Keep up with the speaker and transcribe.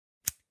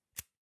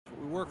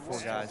work for,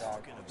 guys.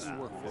 What do you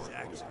work for?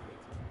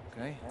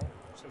 Okay.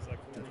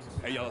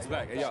 Hey, y'all, it's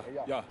back. Hey,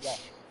 y'all.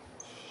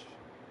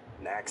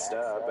 Next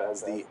up,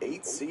 as the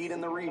 8th seed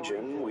in the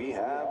region, we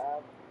have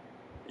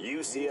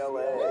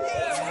UCLA.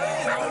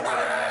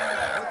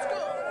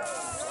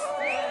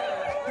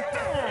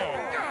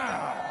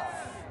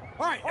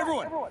 All right,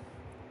 everyone.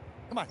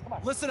 Come on,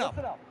 listen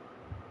up.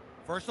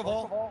 First of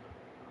all,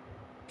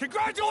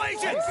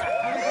 congratulations! You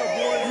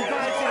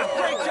guys did a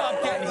great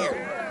job getting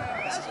here.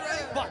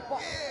 But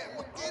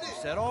I've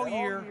said all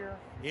year,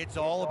 it's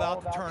all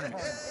about the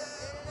tournament.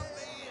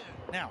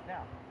 Now,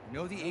 I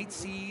know the 8th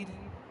seed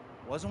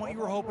wasn't what you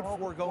were hoping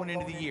for going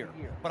into the year,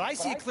 but I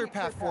see a clear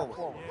path forward.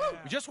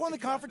 We just won the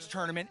conference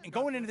tournament, and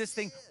going into this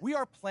thing, we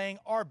are playing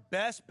our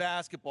best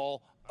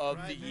basketball of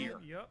the year.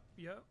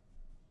 Yep.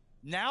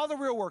 Now the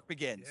real work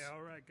begins. Yeah,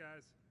 all right,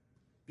 guys.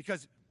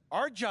 Because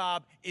our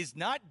job is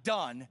not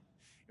done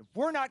if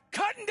we're not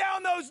cutting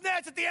down those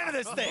nets at the end of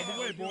this thing.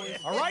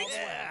 All right?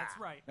 Yeah, that's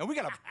right. Now, we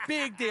got a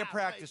big day of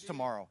practice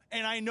tomorrow,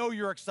 and I know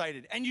you're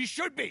excited, and you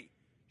should be.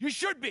 You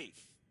should be.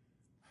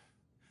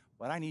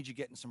 But I need you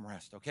getting some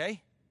rest,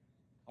 okay?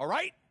 All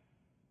right?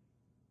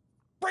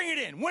 Bring it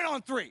in. Win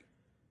on 3.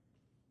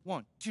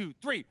 1, 2,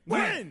 3.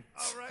 Win!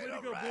 All right, way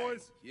to go,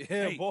 boys. Yeah,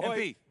 Hey, boy.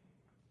 MP,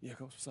 Yeah,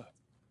 Coach, what's up?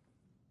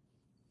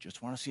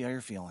 just want to see how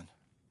you're feeling.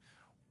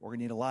 We're going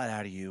to need a lot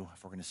out of you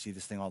if we're going to see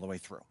this thing all the way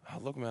through. Oh,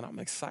 look, man, I'm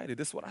excited.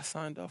 This is what I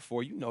signed up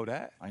for. You know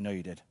that. I know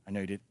you did.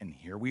 And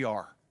here we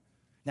are.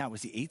 Now, it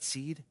was the 8th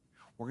seed.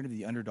 We're going to be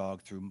the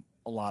underdog through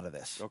a lot of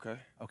this.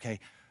 Okay?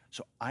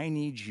 So I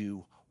need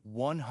you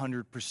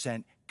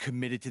 100%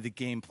 committed to the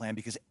game plan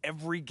because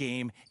every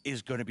game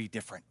is going to be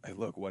different. Hey,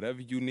 look,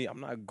 whatever you need. I'm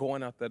not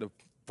going out there to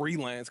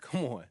freelance.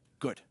 Come on.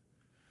 Good.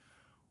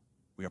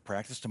 We have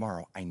practice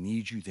tomorrow. I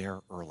need you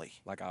there early.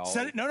 Like I always...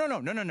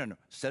 No.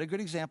 Set a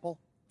good example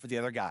for the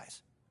other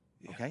guys.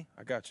 Yeah, okay?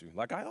 I got you.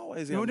 Like I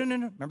always No. am.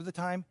 Remember the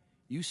time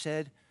you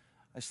said,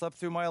 I slept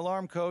through my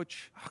alarm,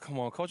 Coach? Oh, come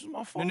on, Coach. It's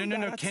my phone.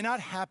 No. Cannot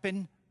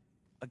happen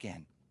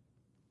again.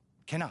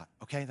 Cannot,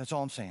 okay? That's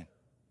all I'm saying.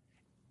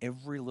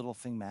 Every little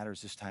thing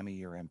matters this time of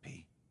year,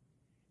 MP.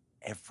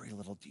 Every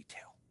little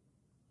detail.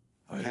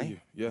 Okay? I hear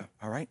you. Yeah.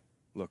 All right?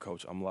 Look,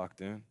 Coach, I'm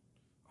locked in.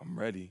 I'm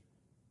ready.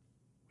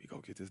 We go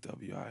get this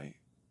W, all right?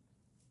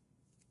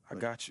 I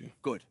got you.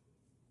 Good.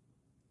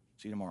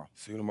 See you tomorrow.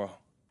 See you tomorrow.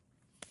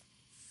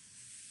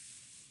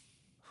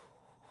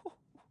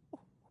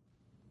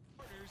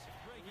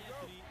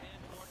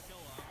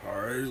 All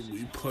right,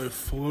 we play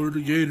Florida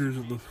Gators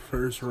in the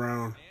first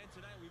round.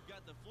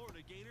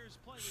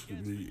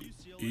 Should be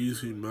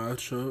easy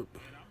matchup.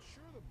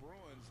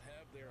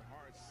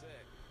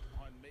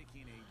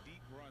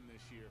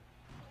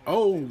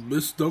 Oh,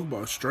 missed dunk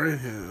by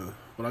Strahan,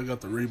 but I got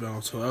the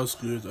rebound, so that's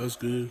good. That's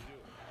good.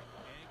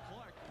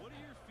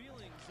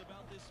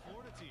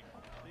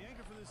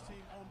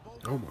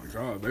 Oh my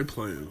God, they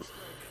playing.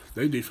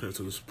 Their defense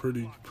is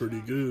pretty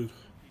good.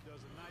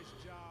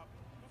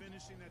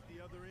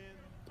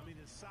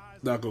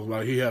 Not gonna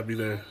lie, he had me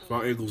there.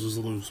 My ankles was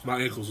loose. My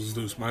ankles was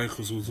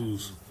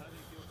loose.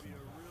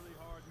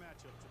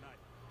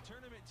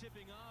 Tournament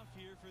tipping off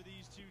here for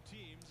these two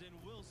teams, and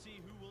we'll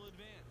see who will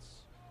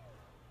advance.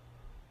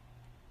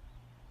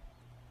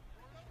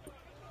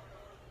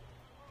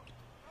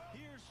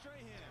 Here's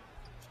Strahan.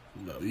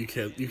 No, you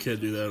can't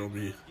do that on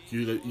me.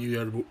 You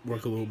got to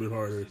work a little bit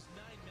harder.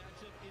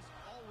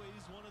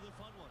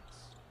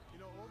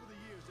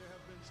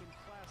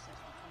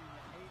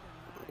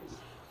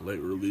 Late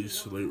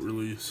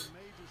release.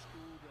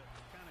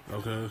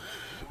 Okay.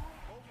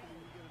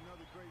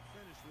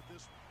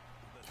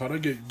 How'd I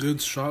get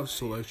good shot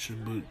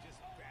selection,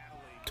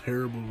 but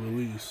terrible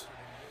release?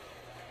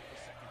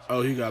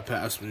 Oh, he got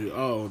past me.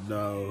 Oh,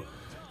 no.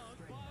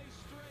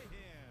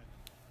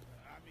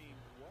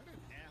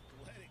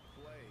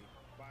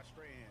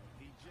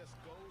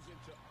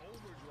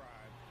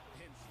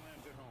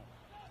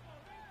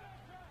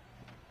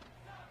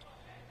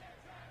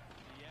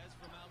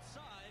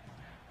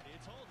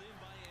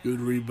 Good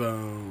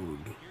rebound.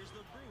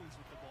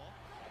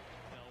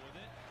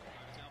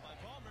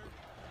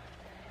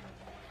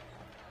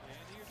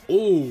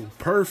 Oh,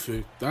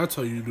 perfect. That's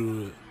how you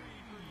do it.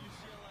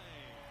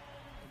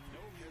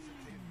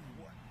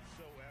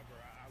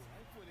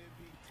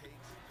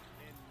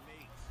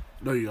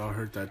 No, y'all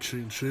heard that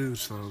ching ching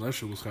sound. That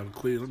shit was kind of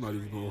clean. I'm not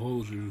even going to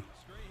hold you.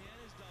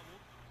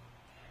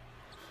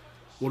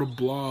 What a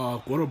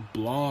block. What a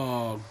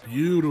block.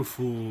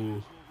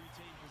 Beautiful.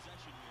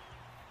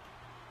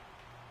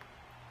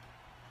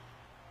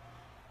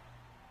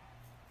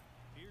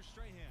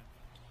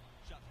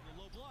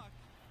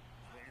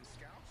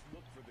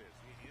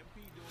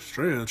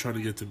 Strahan trying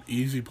to get them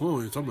easy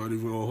points. I'm not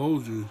even going to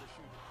hold you.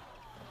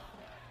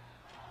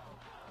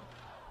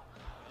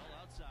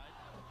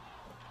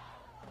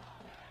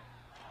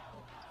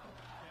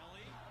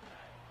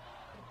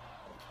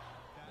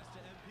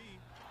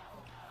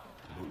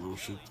 I'm going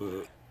to shoot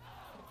that.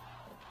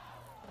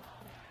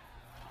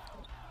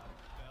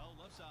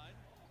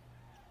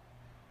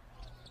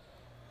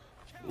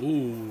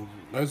 Ooh,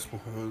 nice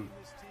behind.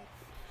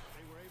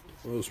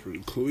 That was pretty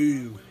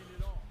clean.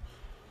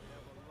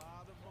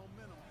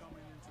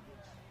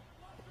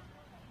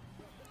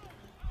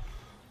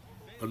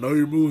 I know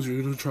your moves.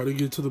 You're gonna try to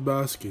get to the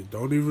basket.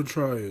 Don't even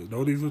try it.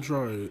 Don't even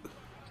try it.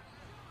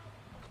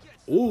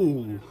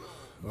 Ooh.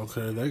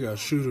 Okay, they got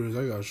shooters.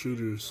 They got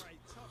shooters.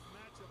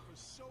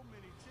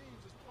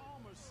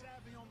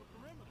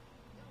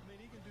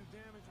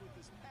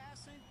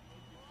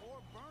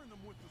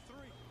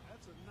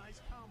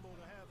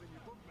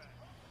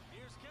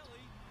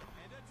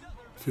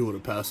 If he would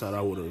have passed out,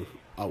 I would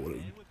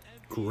have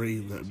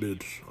greened that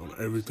bitch on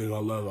everything I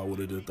love. I would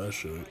have did that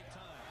shit.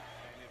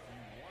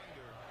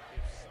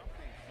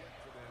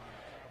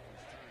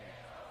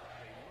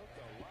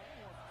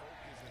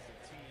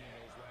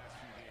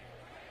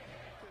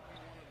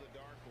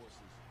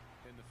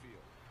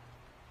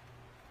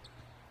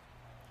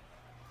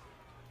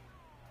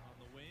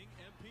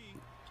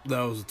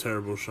 That was a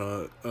terrible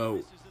shot.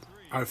 Oh,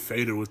 I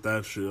faded with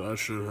that shit. I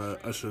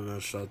shouldn't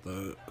have shot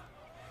that.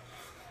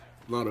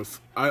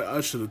 I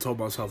should have told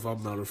myself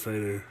I'm not a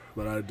fader,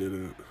 but I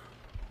didn't.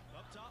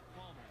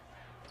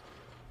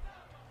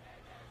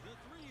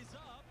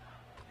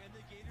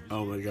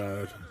 Oh my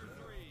god.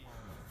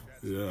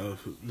 Yeah,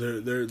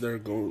 they're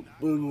going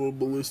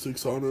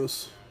ballistics on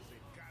us.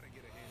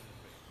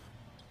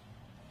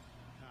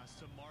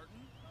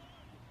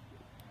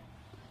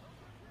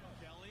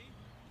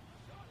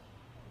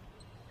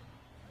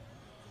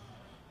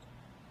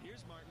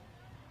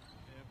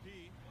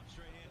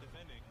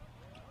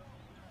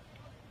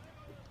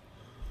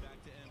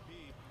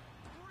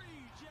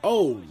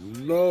 Oh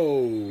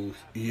no!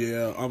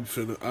 Yeah, I'm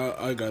finna.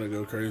 I gotta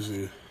go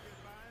crazy.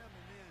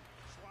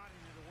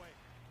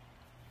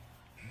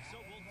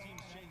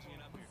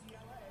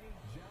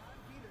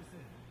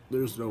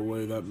 There's no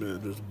way that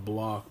man just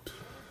blocked.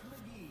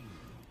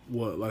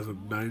 What, like a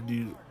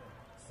 90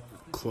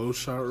 close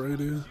shot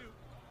rating?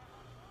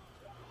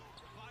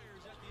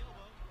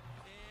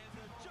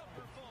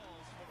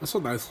 That's a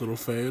nice little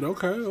fade.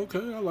 Okay,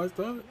 I like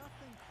that.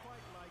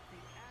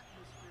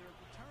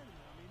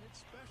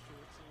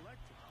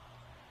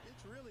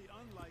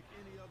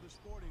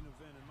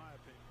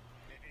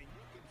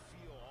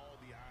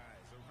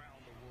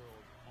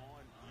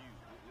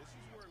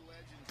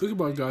 Think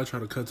about a guy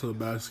trying to cut to the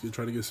basket,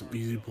 trying to get some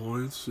easy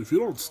points. If you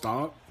don't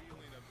stop,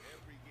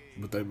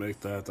 but they make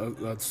that,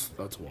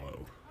 that's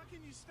wild.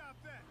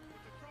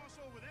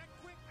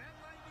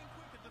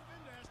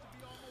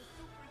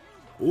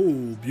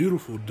 Ooh,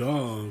 beautiful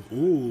dunk.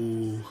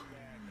 Ooh.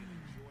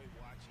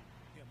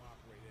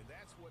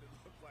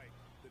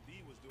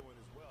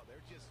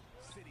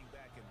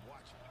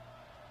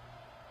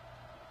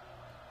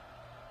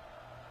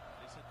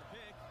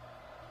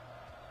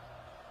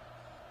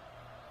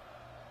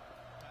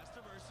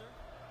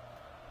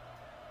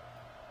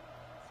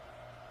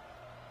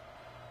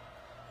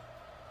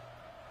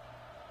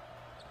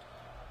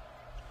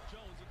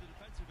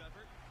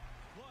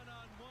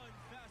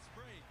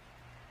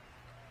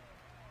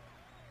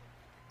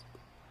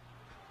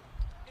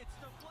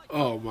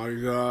 Oh my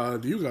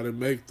god, you gotta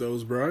make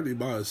those, bro. I need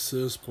my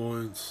assist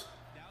points.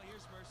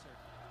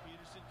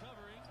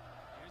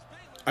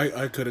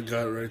 I could have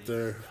got it right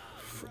there.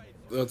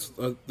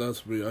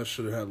 That's me. I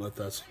should have had let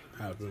that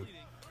happen.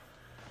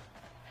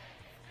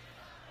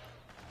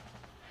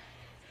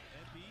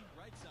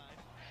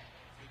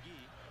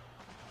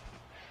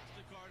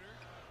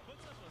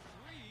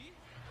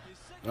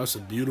 That's a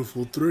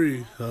beautiful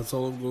three. That's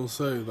all I'm gonna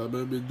say. That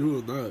man been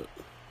doing that.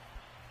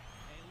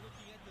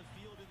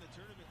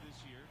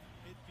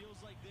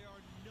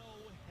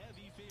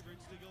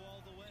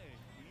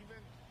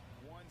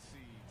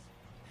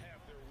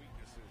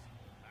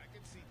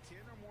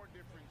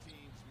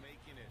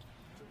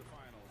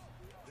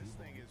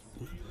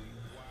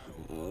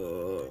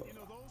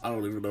 I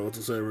don't even know what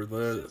to say with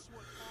that.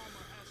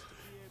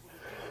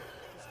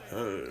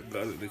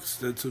 Got an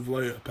extensive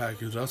layup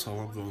package. That's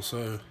all I'm gonna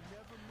say.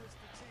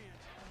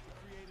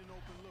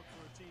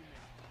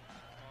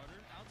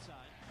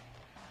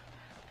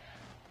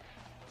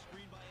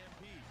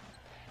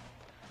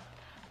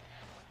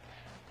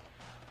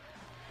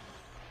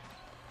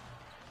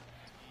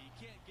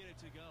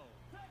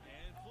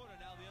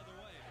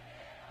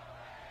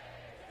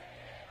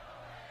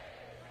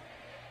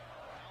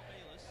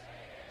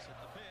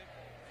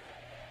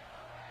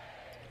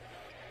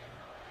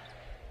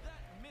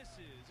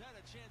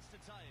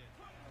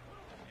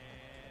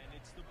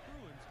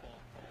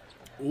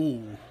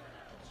 Ooh.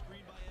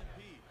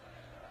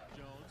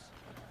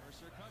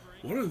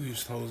 One of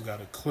these toes got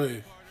a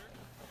click.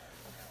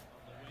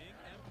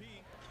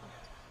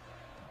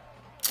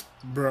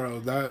 Bro,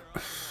 that...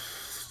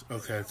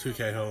 Okay,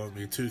 2K holding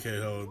me.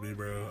 2K holding me,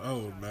 bro.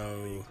 Oh,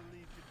 no.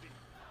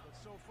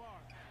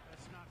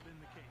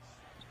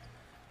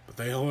 But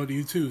they hold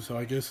you, too, so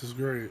I guess it's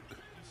great.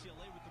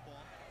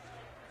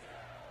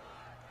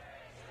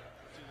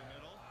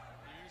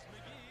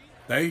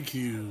 Thank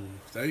you.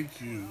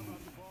 Thank you.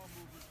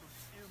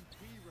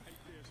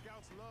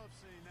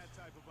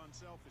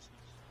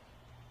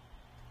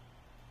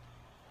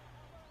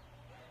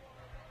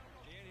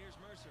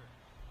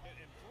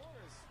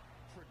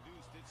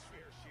 its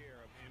fair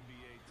share of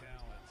NBA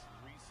talents.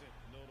 Recent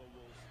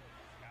notables,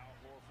 Al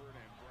Horford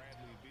and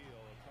Bradley Beal,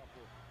 a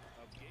couple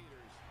of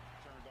Gators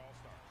turned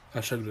all-stars.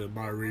 That should have been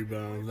my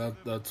rebound.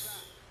 That's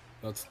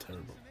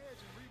terrible.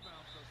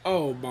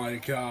 Oh my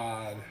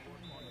god.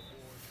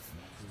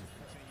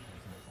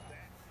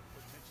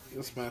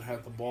 This man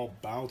had the ball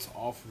bounce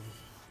off of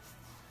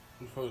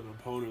the fucking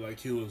opponent like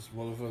he was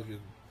motherfucking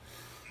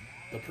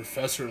the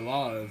Professor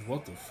Live.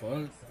 What the fuck?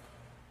 So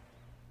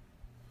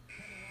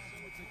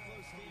it's a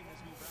close game as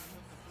we wrap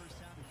up the first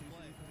half of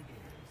play.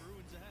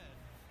 Bruins ahead.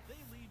 They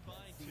lead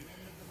by 2.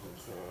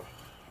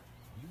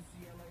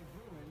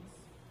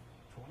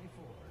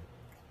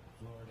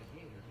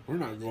 We're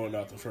not going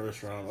out the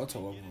first round. That's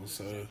all I'm gonna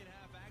say. Second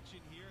half action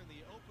here in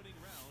the opening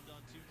round on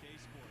 2K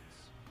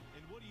Sports.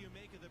 And what do you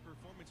make of the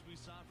performance we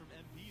saw from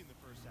MP in the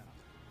first half?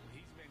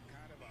 He's been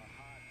kind of a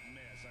hot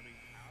mess. I mean,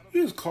 out of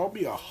You just called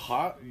me a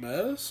hot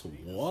mess?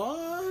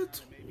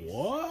 What?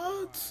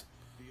 What?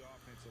 the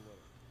offense a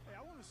little. Hey,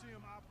 I want to see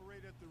him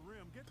operate at the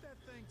rim. Get that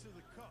thing to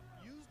the cup.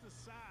 Use the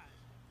size,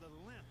 the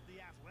length,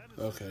 the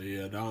athleticism. Okay,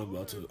 yeah, now I'm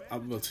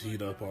about to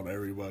heat up on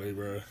everybody,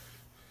 bro.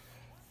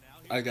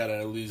 I gotta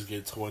at least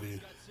get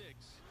 20.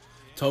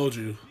 Told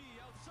you.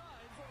 Outside.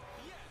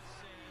 Yes,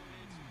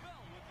 and it's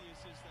Bell with the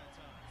assist that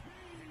time.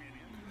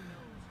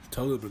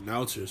 Tell the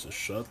announcers to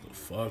shut the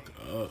fuck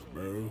up,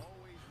 bro.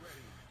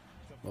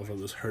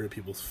 Motherfuckers hurting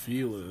people's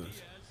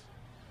feelings.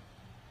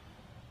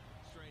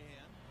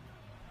 Strahan.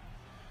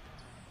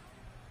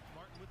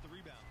 Martin with the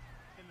rebound.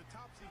 In the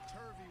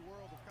topsy-turvy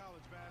world of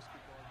college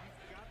basketball, you've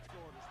got to go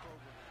to this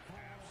program.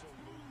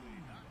 Absolutely.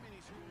 Not many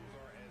schools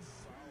are as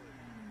solid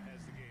as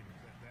the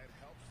Gators. That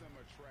helps them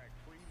attract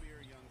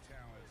premier young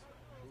talents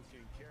who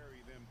can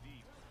carry them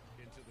deep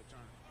into the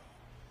tournament.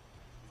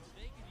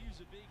 They could use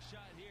a big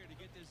shot here to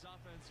get this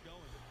offense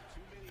going.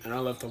 And I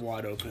left them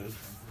wide open.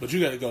 But you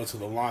gotta go to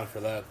the line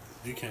for that.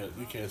 You can't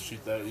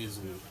shoot that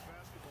easily.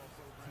 Basketball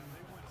program,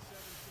 they went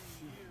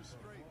 17 years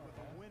straight with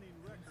a winning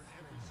record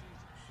every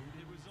season.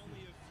 It was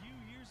only a few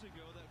years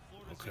ago that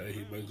Florida Okay,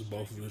 he makes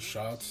both of his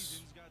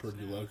shots.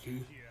 Pretty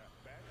lucky. Yeah,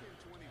 back in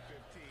 2015,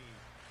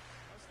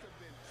 must have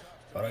been tough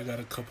But I got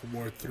a couple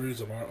more threes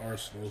on my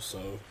arsenal,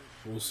 so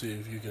we'll see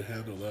if you can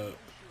handle that. And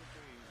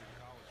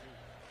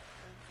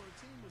for a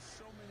team with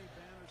so many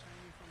banners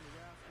hanging from the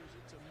rafters,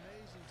 it's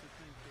amazing to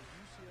think that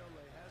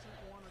UCLA hasn't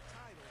won a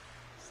title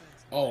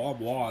since Oh, I'm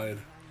wide.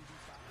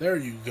 There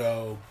you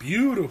go.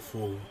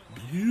 Beautiful.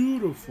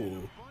 Beautiful. a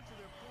bunch of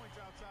their points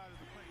outside of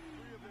the paint.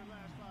 3 of their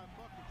last 5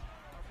 buckets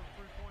are from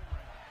three-point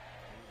range.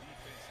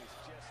 defense is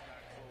just not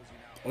closing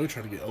out. Oh, you're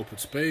trying to get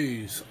open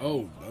space.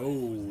 Oh, no.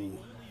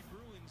 only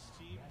Bruins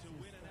team to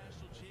win a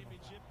national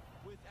championship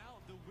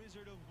without the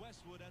Wizard of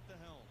Westwood at the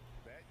helm.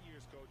 That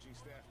year's coaching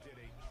staff did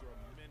a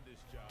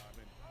tremendous job,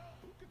 and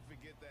who could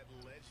forget that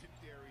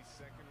legendary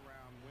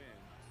second-round win?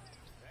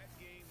 That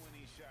game when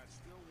he shot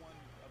still one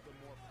of the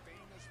more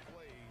famous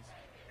plays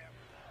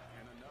ever,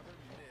 and another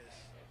miss.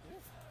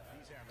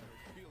 He's having a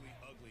really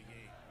ugly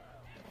game.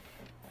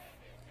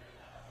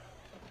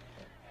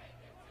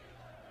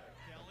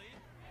 Kelly,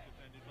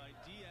 defended by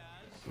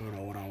Diaz. I don't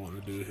know what I want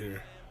to do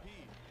here.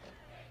 MP.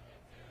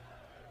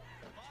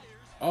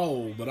 Fires.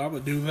 Oh, but I'm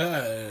going to do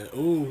that.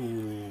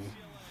 Ooh.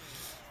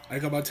 I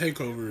got my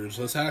takeovers.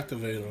 Let's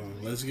activate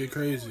them. Let's get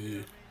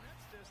crazy.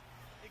 That's just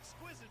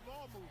exquisite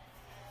ball movement.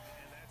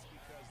 And that's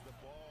because the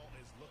ball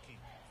is looking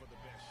for the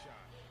best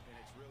shot, and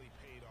it's really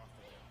paid off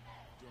for them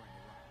during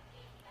the run.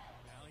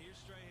 Now here's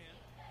Strahan.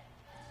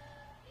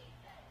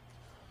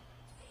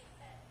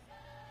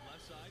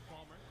 Left side,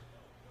 Palmer.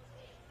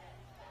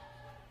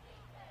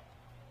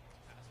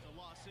 Pass to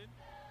Lawson.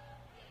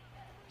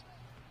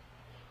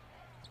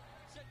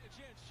 Second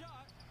chance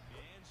shot,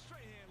 and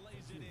Strahan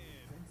lays it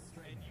in.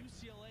 And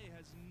UCLA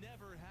has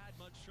never had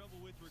much trouble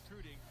with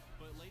recruiting,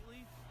 but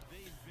lately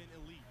they've been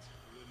elite.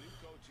 The new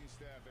coaching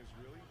staff has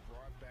really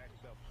brought back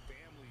the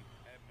family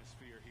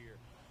atmosphere here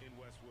in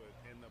Westwood,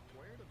 and the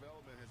player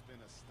development has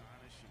been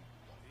astonishing.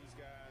 These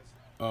guys,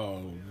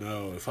 Oh,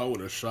 no. If I would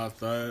have shot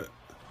that.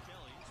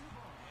 Kelly,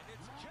 and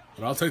it's Kelly.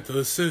 But I'll take the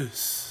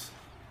assist.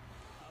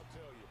 I'll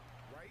tell you,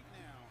 right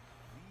now,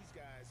 these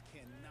guys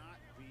cannot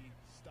be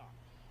stopped.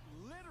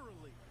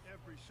 Literally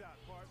every shot,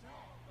 partner.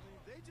 I mean,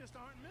 they just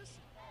aren't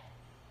missing.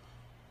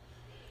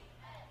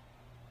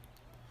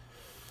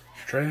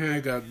 Strahan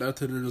ain't got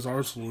nothing in his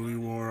arsenal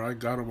anymore. I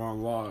got him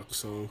on lock,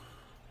 so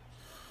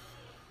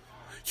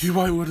you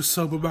might want to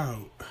sub him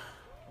out.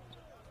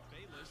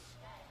 Bayless.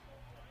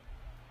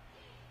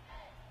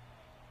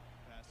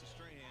 Pass to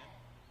Strahan.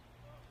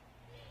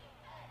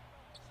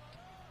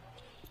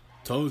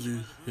 Told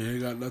you, he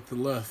ain't got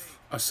nothing left.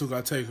 I still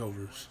got takeovers. One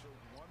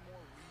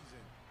more reason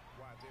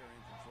why they're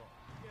in control.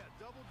 Yeah,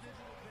 double-digit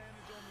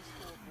advantage on the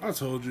scoreboard. I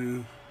told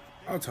you.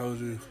 I told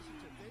you.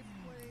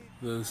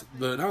 They've played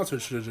The announcer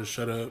should have just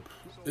shut up.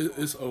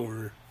 It's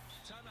over.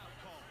 Timeout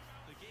call.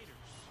 The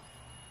Gators.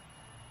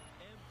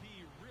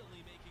 MP really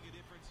making a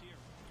difference here.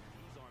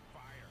 He's on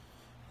fire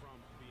from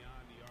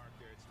beyond the arc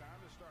there. It's time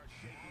to start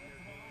shaking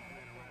their game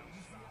plan around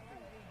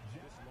stopping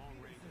this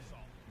long-range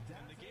assault.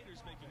 And the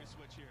Gators making a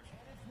switch here.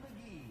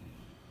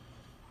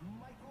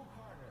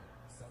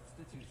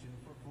 substitution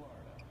for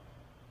Florida.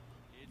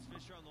 It's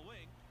Fisher on the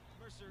wing.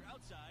 Mercer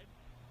outside.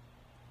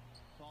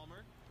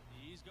 Palmer.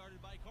 He's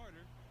guarded by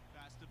Carter.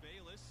 Pass to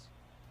Bayless.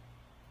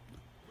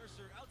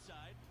 Mercer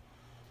outside.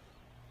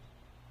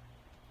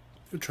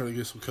 They're trying to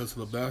get some cuts of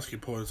the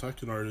basket points. I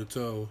can already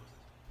tell.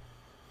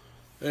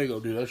 They ain't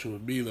gonna do that shit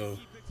with me though.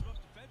 He picks him up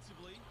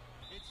defensively.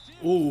 It's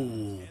Tim.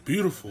 Ooh, And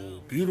beautiful,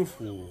 the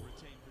beautiful.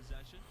 retain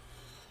possession.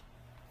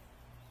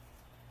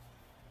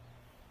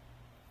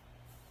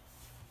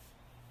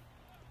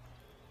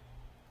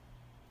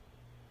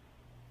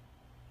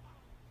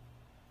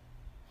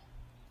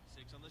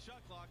 Six on the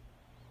shot clock.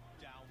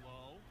 Down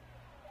low.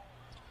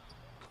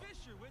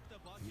 Fisher with the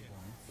bucket.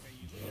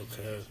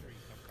 Okay.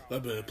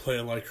 That man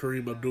playing like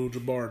Kareem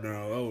Abdul-Jabbar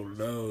now. Oh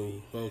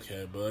no.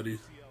 Okay, buddy.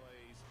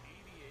 UCLA's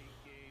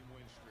 88-game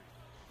win streak.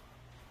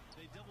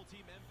 They double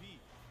team MP.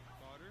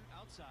 Carter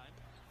outside.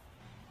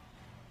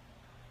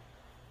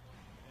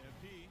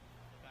 MP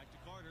back to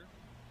Carter.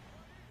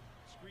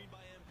 Screen by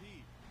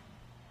MP.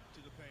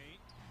 To the paint.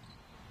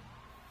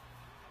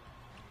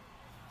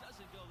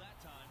 Doesn't go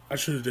that time. I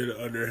should have did it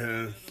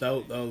underhand.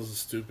 That was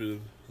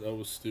stupid. That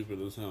was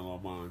stupid as hell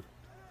on mine.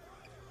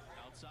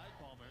 Outside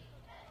Palmer.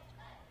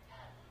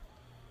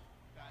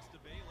 Pass to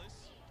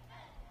Bayless.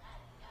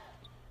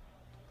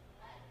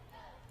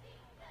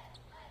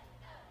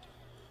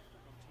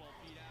 From 12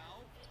 feet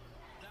out.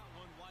 That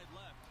one wide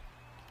left.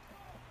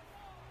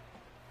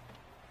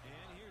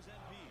 And here's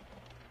MP.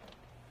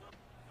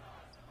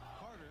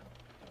 Carter,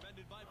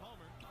 defended by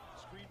Palmer.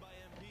 Screen by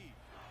MP.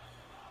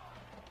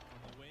 On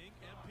the wing,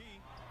 MP.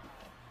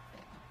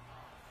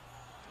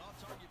 Off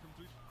target from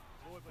three.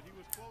 Boy, but he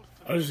was close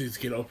to I just need to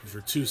get open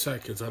for 2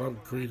 seconds, and I'm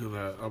agreeing to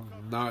that. I'm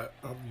not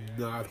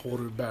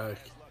holding back.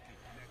 lucky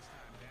next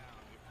time down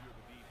if you're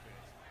the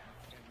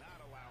defense and not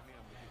allow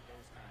him to get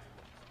those kinds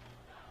of looks.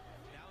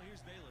 Now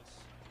here's Bayless.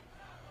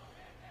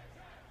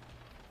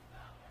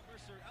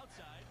 Mercer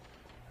outside.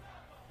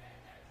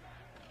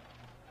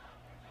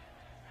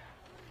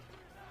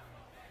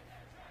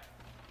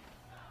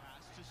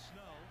 Pass to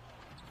Snow.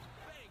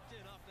 Banked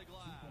in off the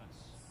glass.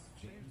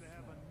 Seems to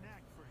have a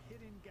knack for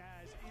hitting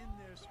guys in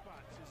their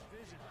spots. His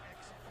vision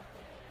excellent.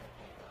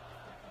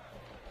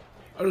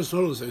 I just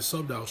noticed they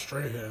subbed out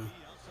Strahan.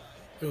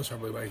 It was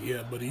probably like,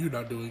 yeah, buddy, you're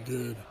not doing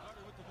good.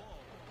 Carter with the ball.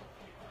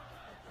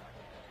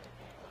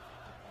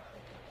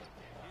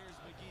 Here's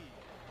McGee.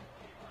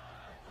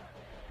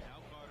 Now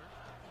Carter.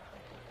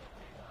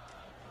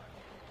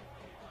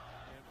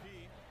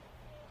 MP.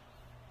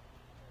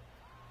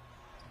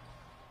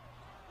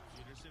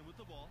 Peterson with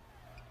the ball.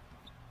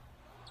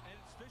 And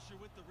it's Fisher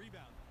with the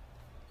rebound.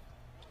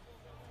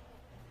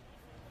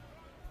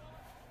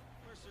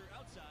 Mercer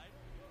outside.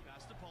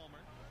 Pass to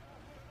Palmer.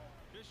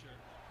 Fisher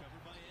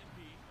covered by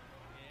MP.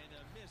 And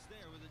a miss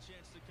there with a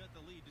chance to cut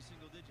the lead to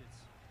single digits.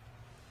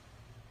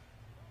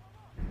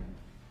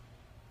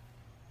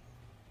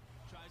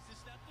 Tries to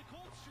snap the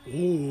cold streak.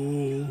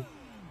 Ooh. And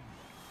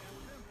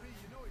with MP,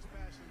 you know he's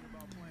passionate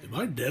about playing. Am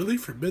I deadly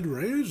for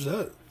mid-range?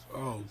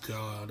 Oh,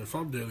 God. If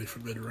I'm deadly for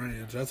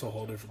mid-range, that's a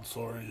whole different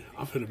story.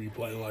 I'm going to be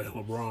playing like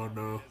LeBron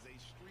now. As a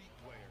street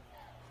player,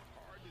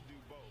 hard to do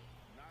both.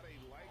 Not a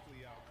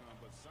likely outcome,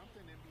 but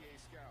something NBA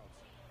scouts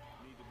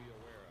need to be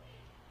aware of.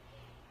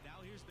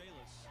 Now here's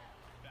Bayless.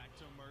 Back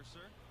to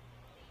Mercer.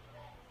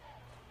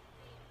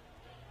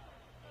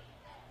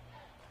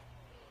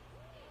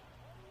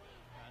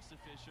 Pass to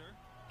Fisher.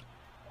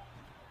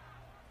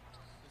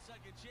 The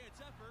second chance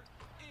effort.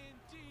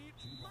 Indeed,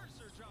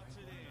 Mercer drops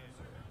it in.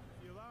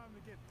 If you allow him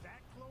to get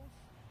that close,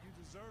 you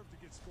deserve to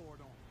get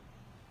scored on.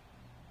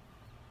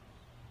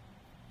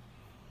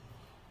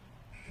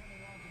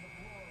 Coming onto the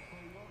floor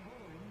for your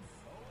Bruins,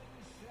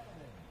 Owen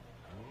Sheldon.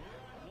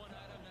 One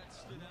item that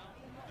stood out,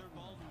 their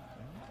ball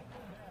movement.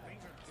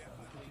 Things are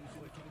definitely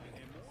clicking,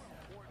 and more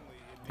importantly,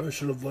 I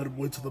should have let him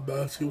went to the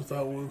basket with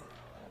that one.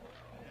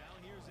 Now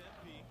here's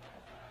MP.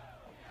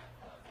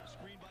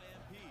 Screen by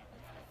MP.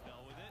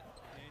 Fell with it.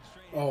 And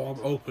straight. Oh, I'm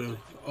open.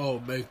 Oh,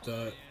 make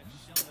that. And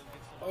Sheldon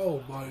gets the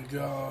Oh, my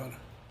God.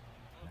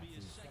 That'll be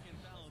his second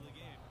foul of the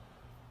game.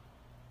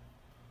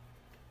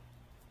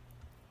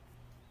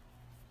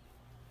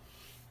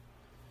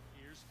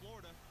 Here's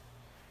Florida.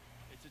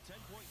 It's a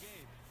 10-point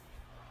game.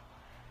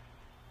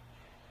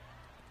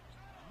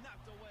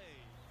 Knocked away.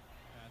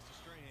 Pass to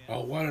Strahan.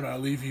 Oh, why did I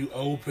leave you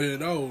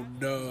open? Oh,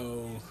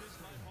 no. Assist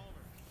by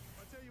Palmer.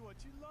 I tell you what,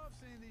 you love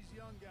seeing these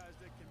young guys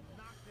that can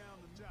knock down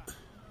the shot.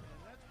 And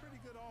that's pretty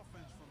good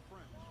offense from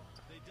Prince.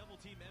 They double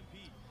team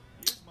MP.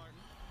 Here's Martin.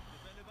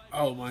 Defended by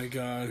Oh, my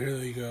God. Here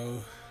they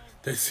go.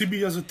 They see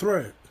me as a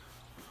threat.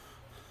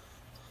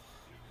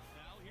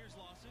 Now here's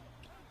Lawson.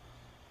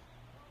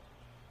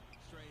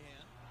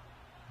 Strahan.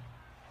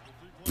 The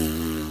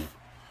three-point.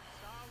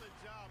 Solid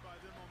job by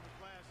them on the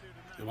glass here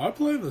tonight. Am I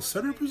playing the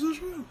center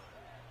position?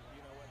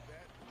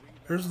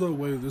 There's no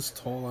way this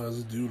tall ass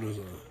dude is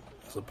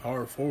a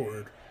power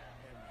forward.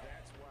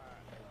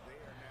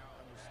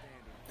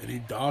 And he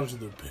dodged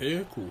the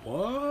pick?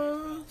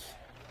 What?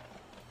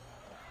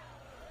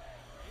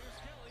 Here's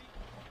Kelly.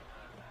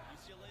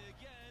 UCLA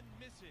again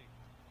missing.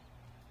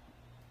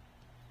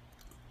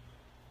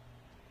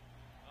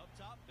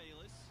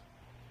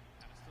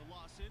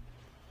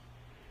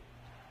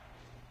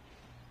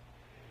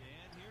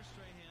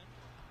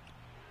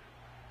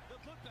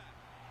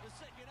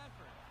 second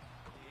effort.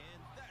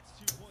 And that's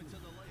 2 points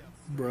on the layup.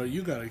 Bro,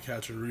 you gotta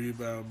catch a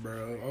rebound,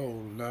 bro.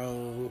 Oh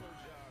no.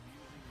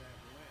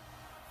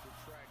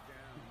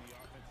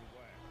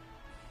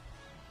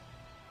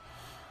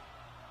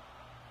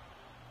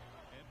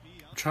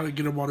 I'm trying to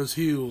get him on his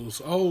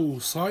heels. Oh,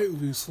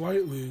 slightly.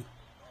 Screen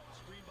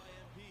by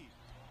MP.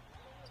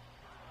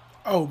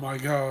 Oh my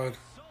god.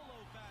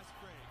 Solo fast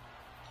break.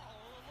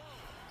 All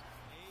alone.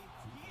 A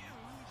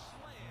huge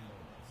slam.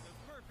 The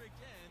perfect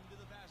end to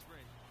the fast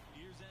break.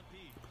 Here's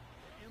MP.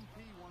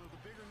 MP, one of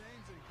the bigger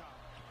names in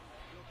college.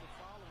 Built a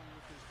following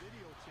with his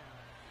video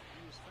channel.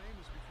 He was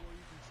famous before he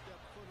even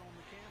stepped foot on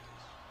the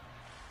campus.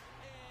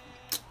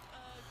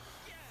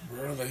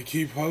 Bro, they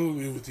keep holding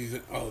me with these.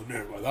 Oh,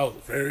 never mind. That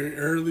was very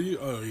early.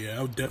 Oh,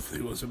 yeah, I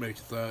definitely wasn't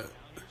making that.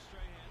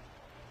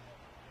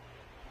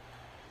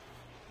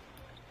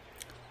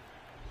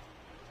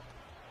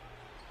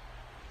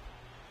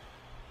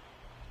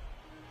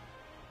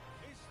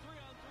 It's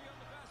 3-on-3 on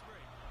the fast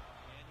break.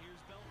 And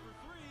here's Bell for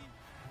three.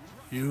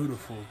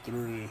 Beautiful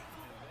three.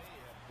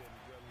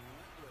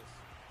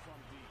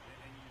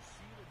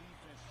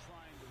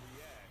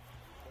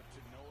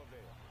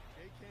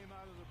 They came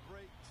out of the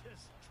break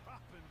just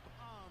dropping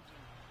bombs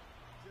and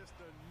just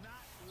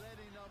not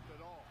letting up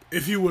at all.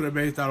 If you would have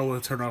made that, I would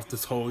have turned off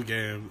this whole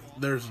game.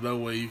 There's no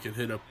way you can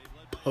hit a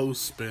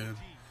post spin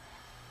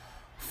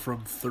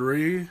from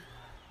 3. On the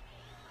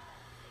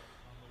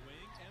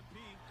wing, MP,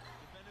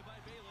 defended by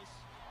Bayless.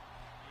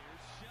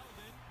 Here's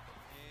Sheldon,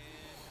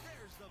 and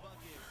there's the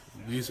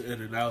bucket. These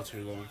in and outs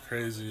are going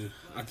crazy.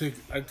 I think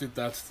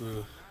that's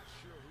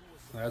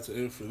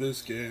it for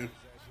this game.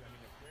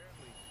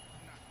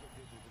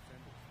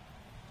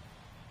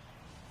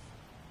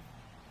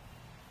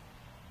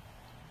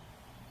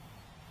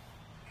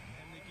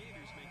 And the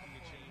Gators making a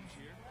change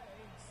here.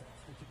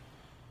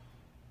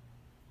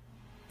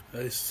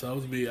 They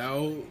subbed me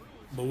out,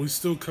 but we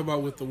still come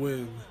out with the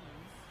win.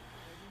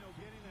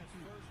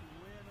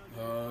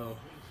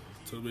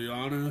 To be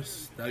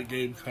honest, that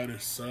game kind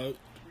of sucked.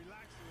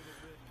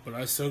 But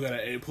I still got an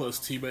A+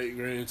 teammate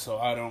grade, so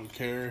I don't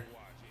care.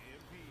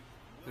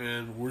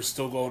 And we're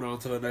still going on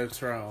to the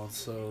next round,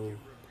 so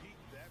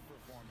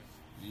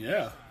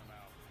yeah.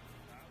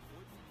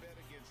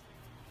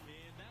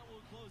 And that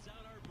will close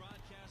out our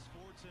broadcast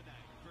for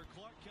tonight. For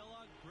Clark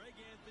Kellogg, Greg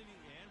Anthony,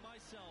 and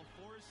myself,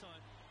 Forrest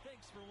Hunt,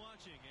 thanks for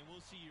watching, and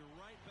we'll see you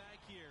right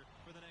back here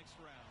for the next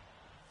round.